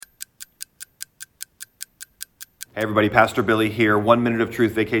Hey everybody, Pastor Billy here, 1 Minute of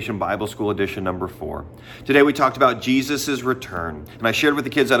Truth Vacation Bible School edition number 4. Today we talked about Jesus' return, and I shared with the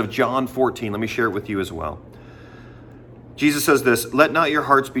kids out of John 14. Let me share it with you as well. Jesus says this, "Let not your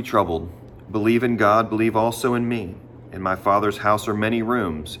hearts be troubled. Believe in God, believe also in me. In my Father's house are many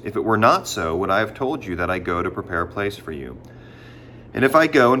rooms. If it were not so, would I have told you that I go to prepare a place for you? And if I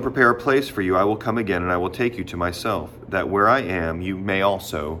go and prepare a place for you, I will come again and I will take you to myself, that where I am, you may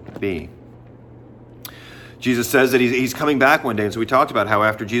also be." Jesus says that he's coming back one day. And so we talked about how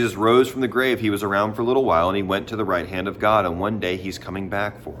after Jesus rose from the grave, he was around for a little while and he went to the right hand of God. And one day he's coming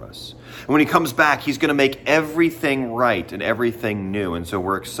back for us. And when he comes back, he's going to make everything right and everything new. And so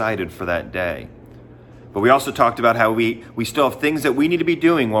we're excited for that day. But we also talked about how we still have things that we need to be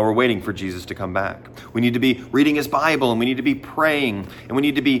doing while we're waiting for Jesus to come back. We need to be reading his Bible, and we need to be praying, and we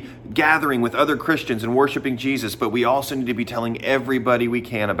need to be gathering with other Christians and worshiping Jesus. But we also need to be telling everybody we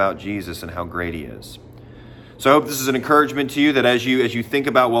can about Jesus and how great he is. So I hope this is an encouragement to you that as you think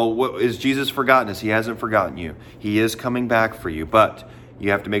about, well, what is Jesus forgotten us? He hasn't forgotten you. He is coming back for you, but you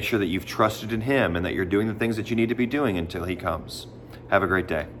have to make sure that you've trusted in him and that you're doing the things that you need to be doing until he comes. Have a great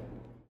day.